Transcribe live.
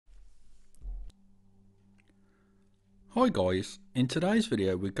Hi guys, in today's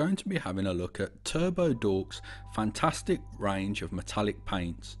video we're going to be having a look at Turbo Dorks' fantastic range of metallic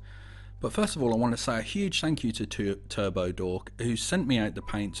paints. But first of all I want to say a huge thank you to Turbo Dork who sent me out the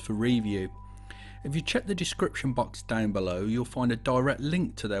paints for review. If you check the description box down below you'll find a direct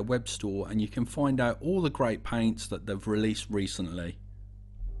link to their web store and you can find out all the great paints that they've released recently.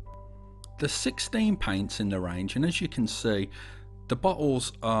 There's 16 paints in the range, and as you can see the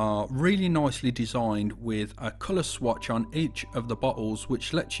bottles are really nicely designed with a colour swatch on each of the bottles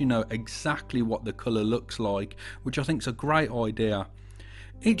which lets you know exactly what the colour looks like, which I think is a great idea.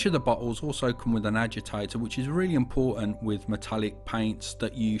 Each of the bottles also come with an agitator, which is really important with metallic paints,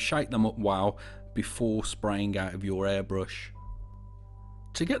 that you shake them up well before spraying out of your airbrush.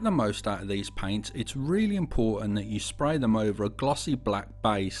 To get the most out of these paints it's really important that you spray them over a glossy black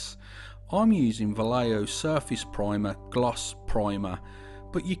base. I'm using Vallejo Surface Primer Gloss Primer,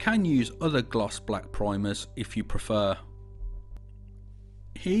 but you can use other gloss black primers if you prefer.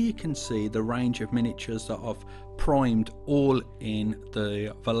 Here you can see the range of miniatures that I've primed all in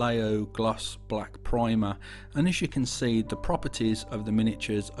the Vallejo Gloss Black Primer, and as you can see the properties of the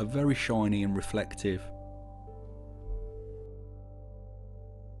miniatures are very shiny and reflective.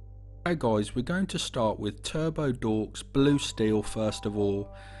 Okay guys, we're going to start with Turbo Dorks Blue Steel first of all.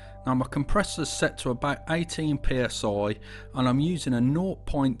 Now my compressor's set to about 18 psi and I'm using a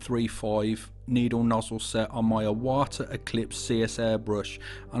 0.35 needle nozzle set on my Iwata Eclipse CS airbrush,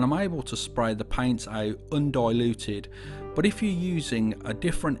 and I'm able to spray the paints out undiluted. But if you're using a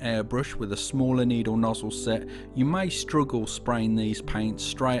different airbrush with a smaller needle nozzle set, you may struggle spraying these paints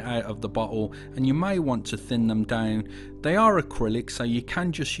straight out of the bottle and you may want to thin them down. They are acrylic, so you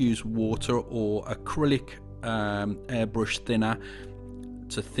can just use water or acrylic airbrush thinner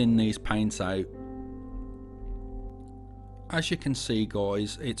to thin these paints out. As you can see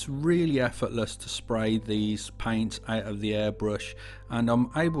guys, it's really effortless to spray these paints out of the airbrush and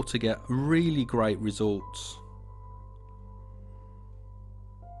I'm able to get really great results.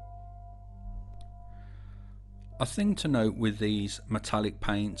 A thing to note with these metallic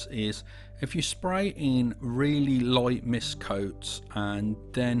paints is if you spray in really light mist coats and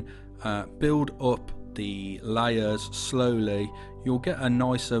then build up the layers slowly, you'll get a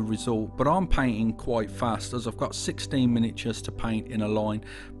nicer result. But I'm painting quite fast as I've got 16 miniatures to paint in a line,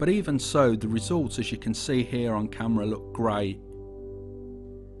 but even so the results, as you can see here on camera, look great.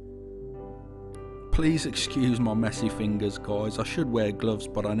 Please excuse my messy fingers guys, I should wear gloves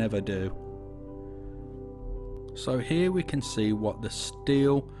but I never do. So here we can see what the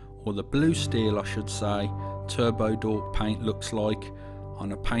steel, or the blue steel I should say, Turbo Dork paint looks like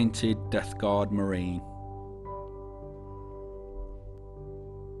on a painted Death Guard Marine.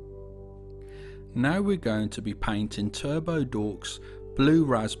 Now we're going to be painting Turbo Dork's Blue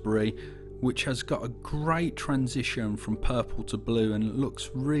Raspberry, which has got a great transition from purple to blue and it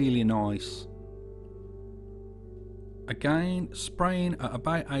looks really nice. Again, spraying at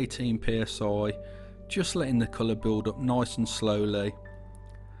about 18 psi, just letting the colour build up nice and slowly.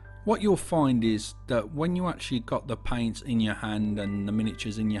 What you'll find is that when you actually got the paints in your hand and the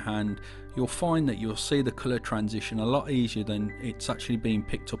miniatures in your hand, you'll find that you'll see the colour transition a lot easier than it's actually being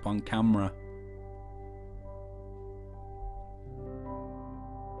picked up on camera.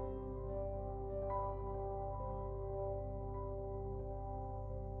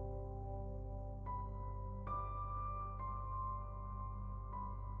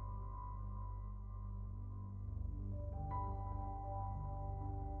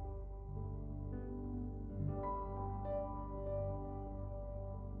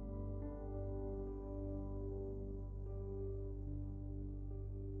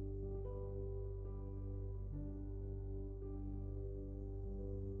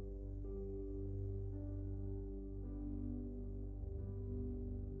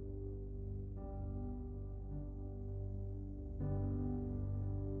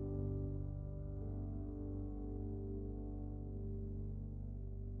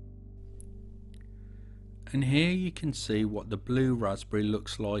 And here you can see what the Blue Raspberry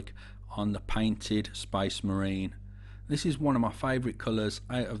looks like on the painted Space Marine. This is one of my favourite colours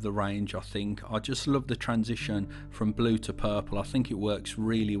out of the range I think. I just love the transition from blue to purple, I think it works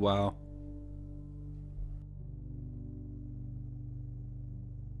really well.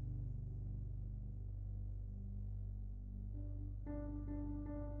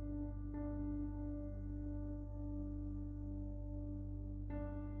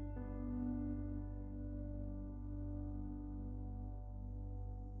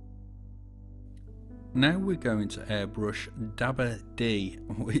 Now we're going to airbrush Dabba D,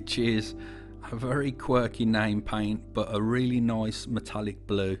 which is a very quirky name paint but a really nice metallic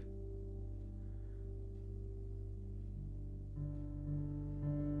blue.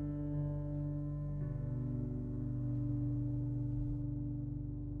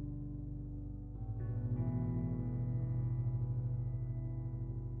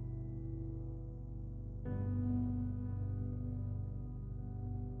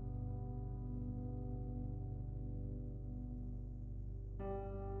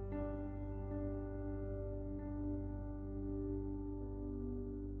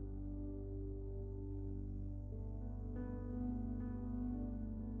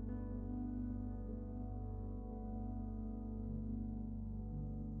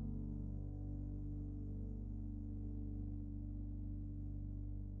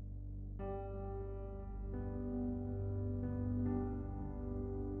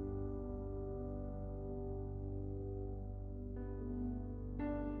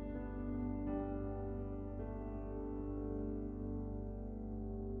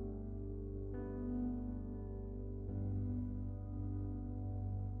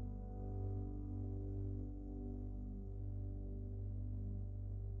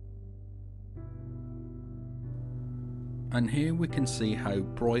 And here we can see how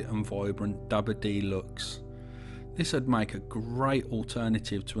bright and vibrant Dabba D looks. This would make a great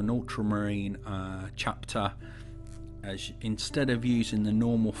alternative to an ultramarine chapter, as instead of using the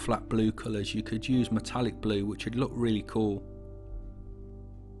normal flat blue colours you could use metallic blue, which would look really cool.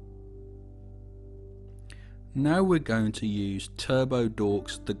 Now we're going to use Turbo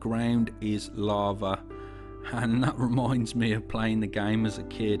Dorks The Ground is Lava, and that reminds me of playing the game as a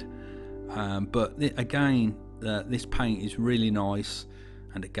kid, but again this paint is really nice,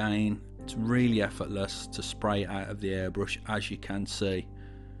 and again it's really effortless to spray out of the airbrush, as you can see.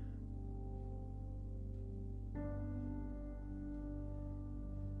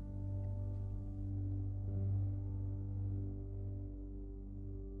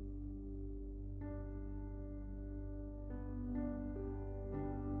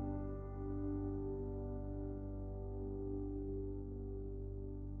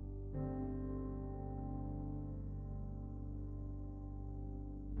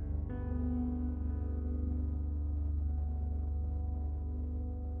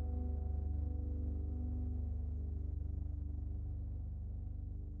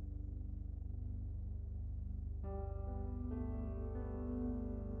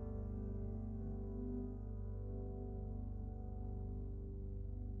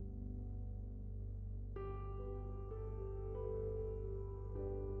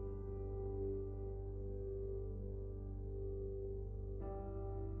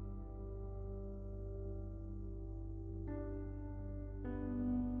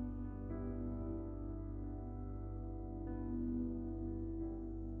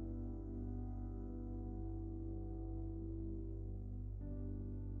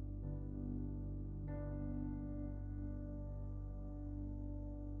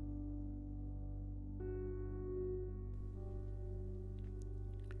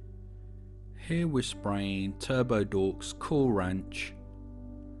 Here we're spraying Turbo Dorks Cool Ranch.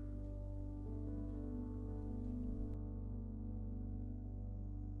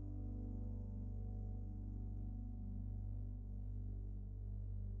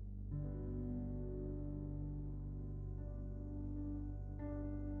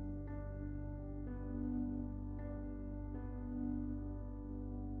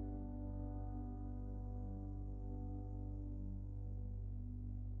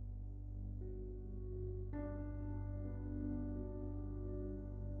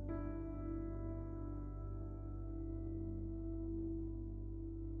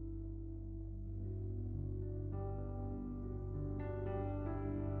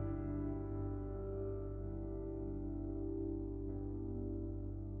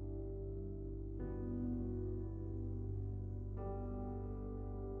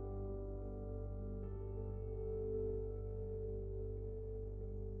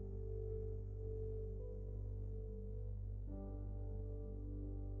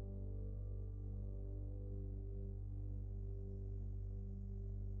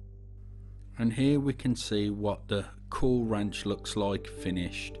 And here we can see what the Cool Ranch looks like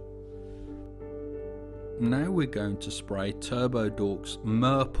finished. Now we're going to spray Turbo Dorks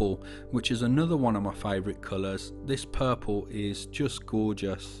Murple, which is another one of my favourite colours. This purple is just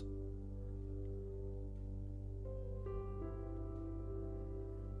gorgeous.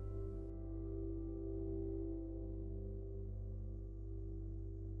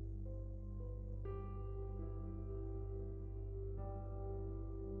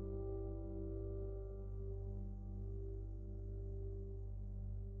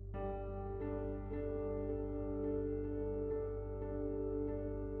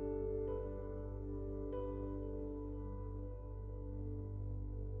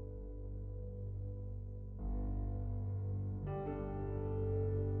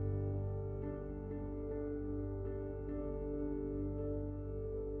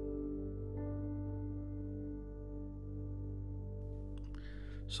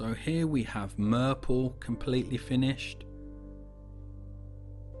 So here we have Murple completely finished.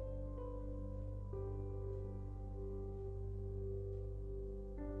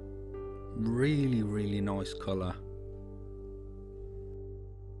 Really nice colour.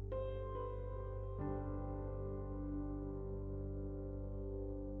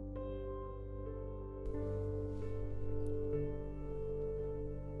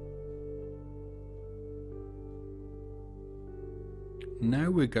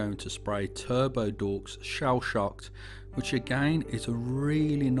 Now we're going to spray Turbo Dorks Shell Shocked, which again is a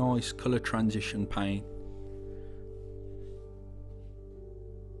really nice colour transition paint.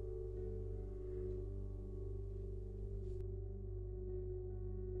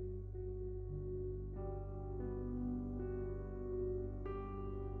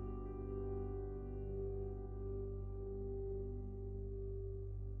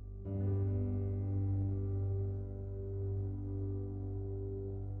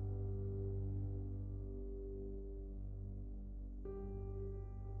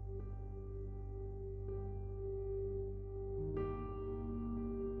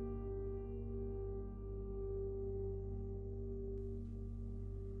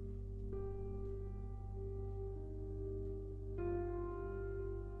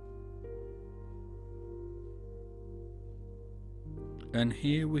 And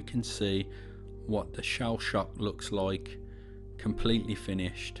here we can see what the shell shock looks like, completely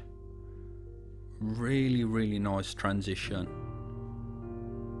finished. Really nice transition.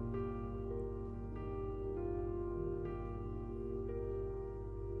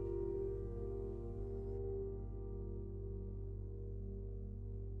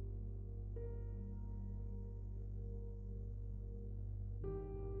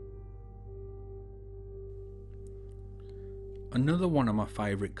 Another one of my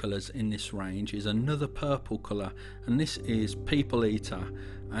favourite colours in this range is another purple colour, and this is People Eater,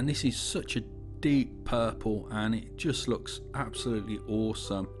 and this is such a deep purple and it just looks absolutely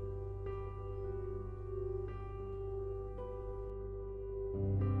awesome.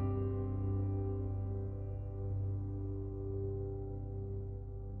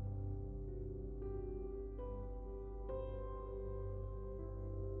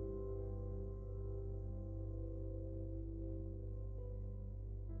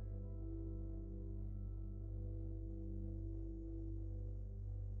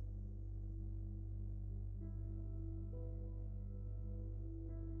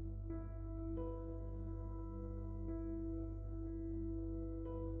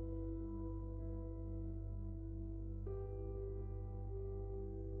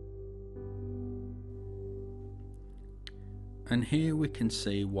 And here we can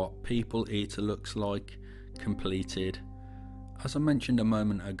see what People Eater looks like completed. As I mentioned a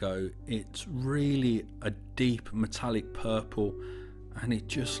moment ago, it's really a deep metallic purple and it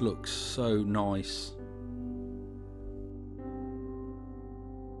just looks so nice.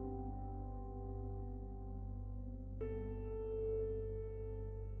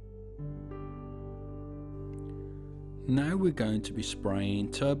 Now we're going to be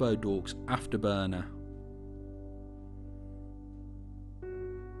spraying Turbo Dorks Afterburner.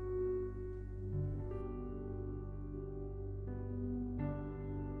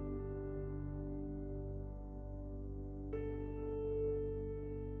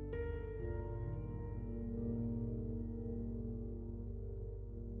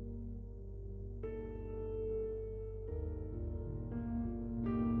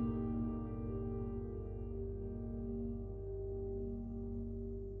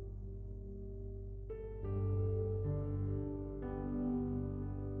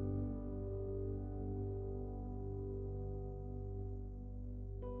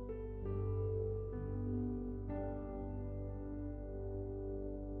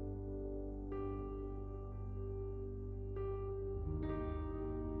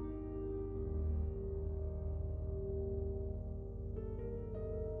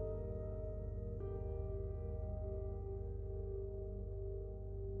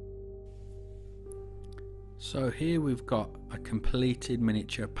 So here we've got a completed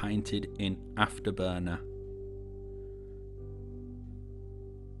miniature painted in Afterburner.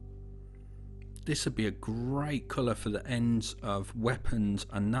 This would be a great colour for the ends of weapons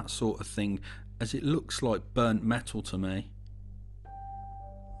and that sort of thing, as it looks like burnt metal to me.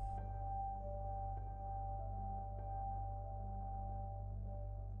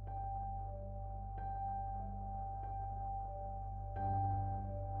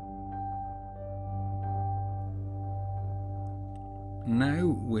 Now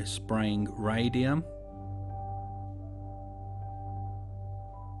we're spraying radium.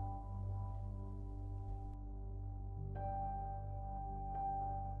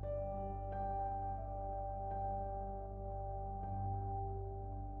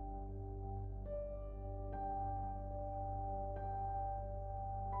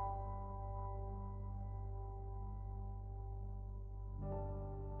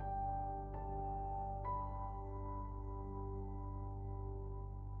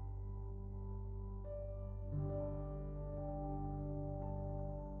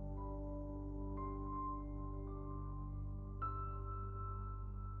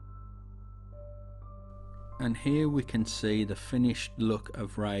 And here we can see the finished look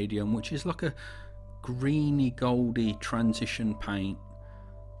of radium, which is like a greeny goldy transition paint.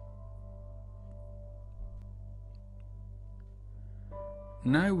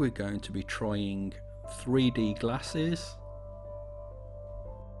 Now we're going to be trying 3D glasses.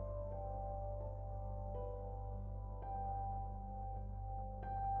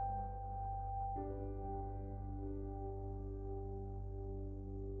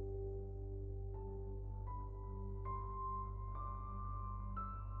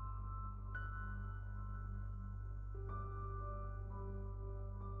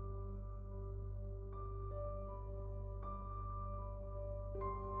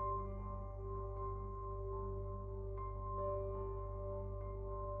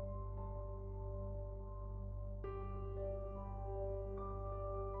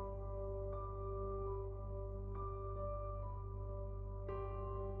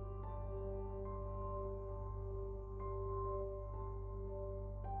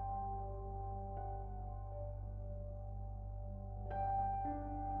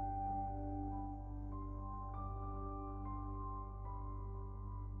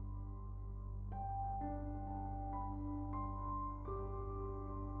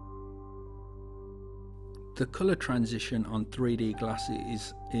 The colour transition on 3D glass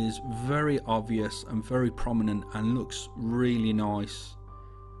is very obvious and very prominent and looks really nice.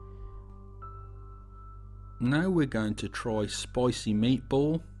 Now we're going to try spicy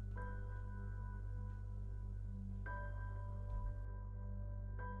meatball.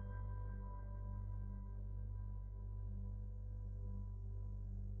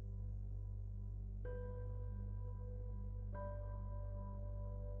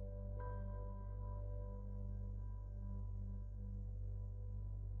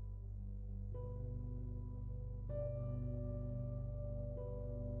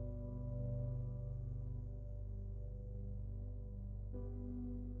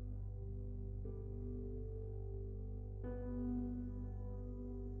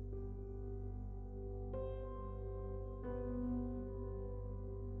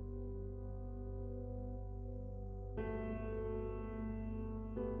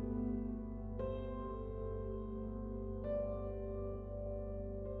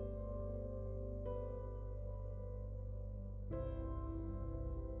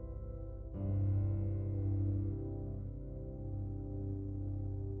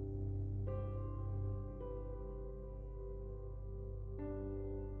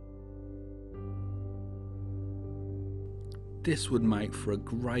 This would make for a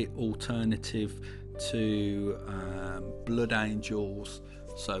great alternative to Blood Angels.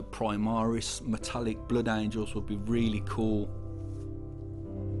 So Primaris Metallic Blood Angels would be really cool.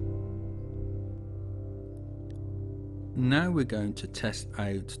 Now we're going to test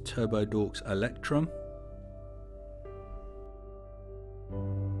out Turbo Dorks Electrum.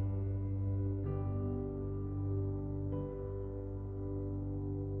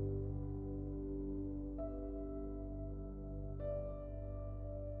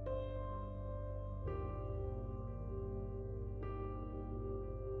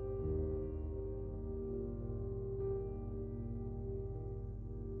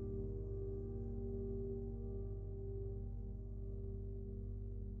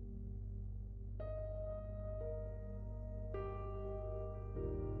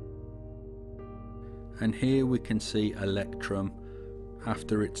 And here we can see Electrum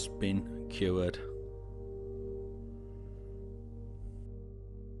after it's been cured.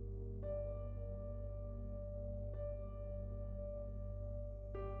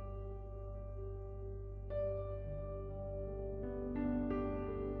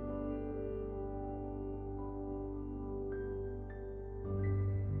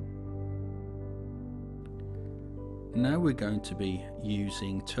 Now we're going to be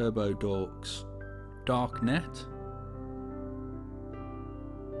using Turbo Dorks Dark Net.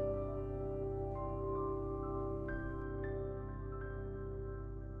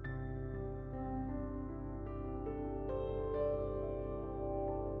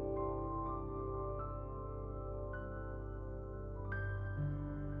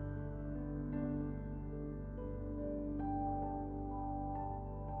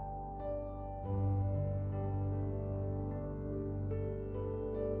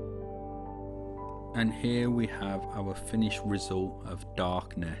 And here we have our finished result of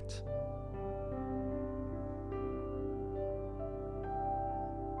Darknet.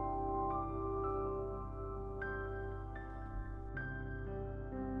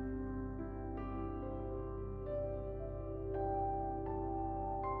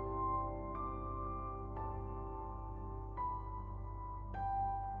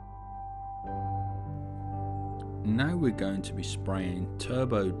 Now we're going to be spraying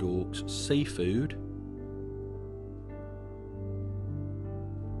Turbo Dorks Seafood.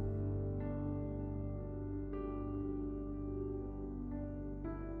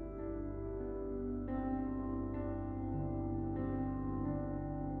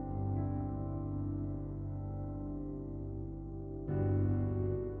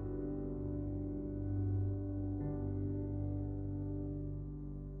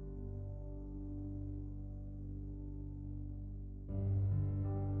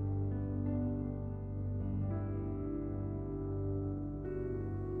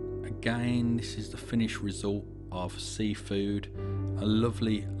 Again, this is the finished result of Seafood, a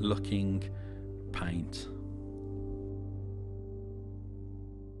lovely looking paint.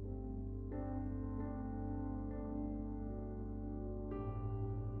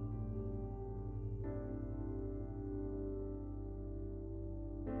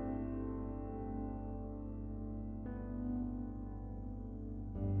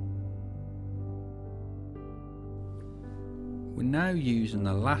 We're now using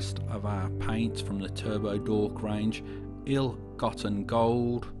the last of our paints from the Turbo Dork range, Ill-Gotten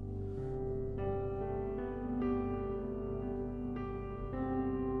Gold.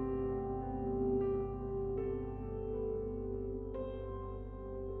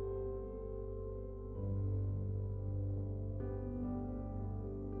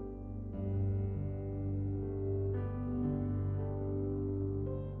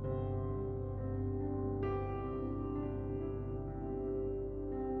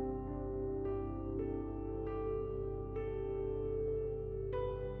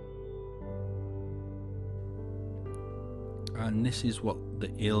 and this is what the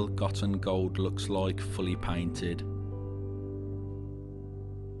ill-gotten gold looks like fully painted.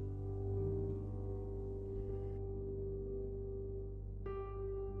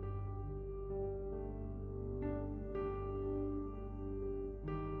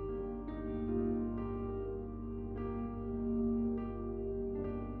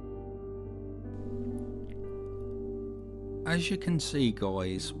 As you can see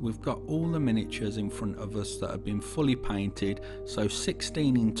guys, we've got all the miniatures in front of us that have been fully painted, so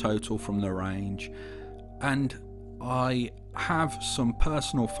 16 in total from the range, and I have some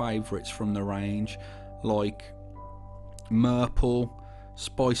personal favourites from the range like Merple,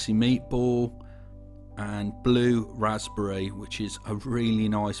 Spicy Meatball and Blue Raspberry, which is a really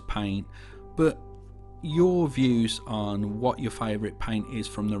nice paint. But your views on what your favourite paint is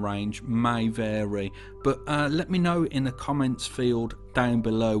from the range may vary, but let me know in the comments field down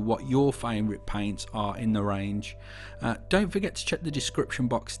below what your favourite paints are in the range. Don't forget to check the description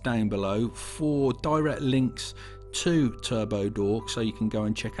box down below for direct links to Turbo Dorks, so you can go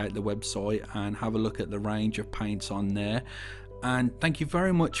and check out the website and have a look at the range of paints on there. And thank you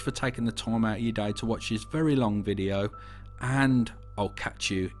very much for taking the time out of your day to watch this very long video, and I'll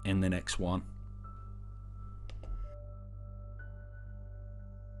catch you in the next one.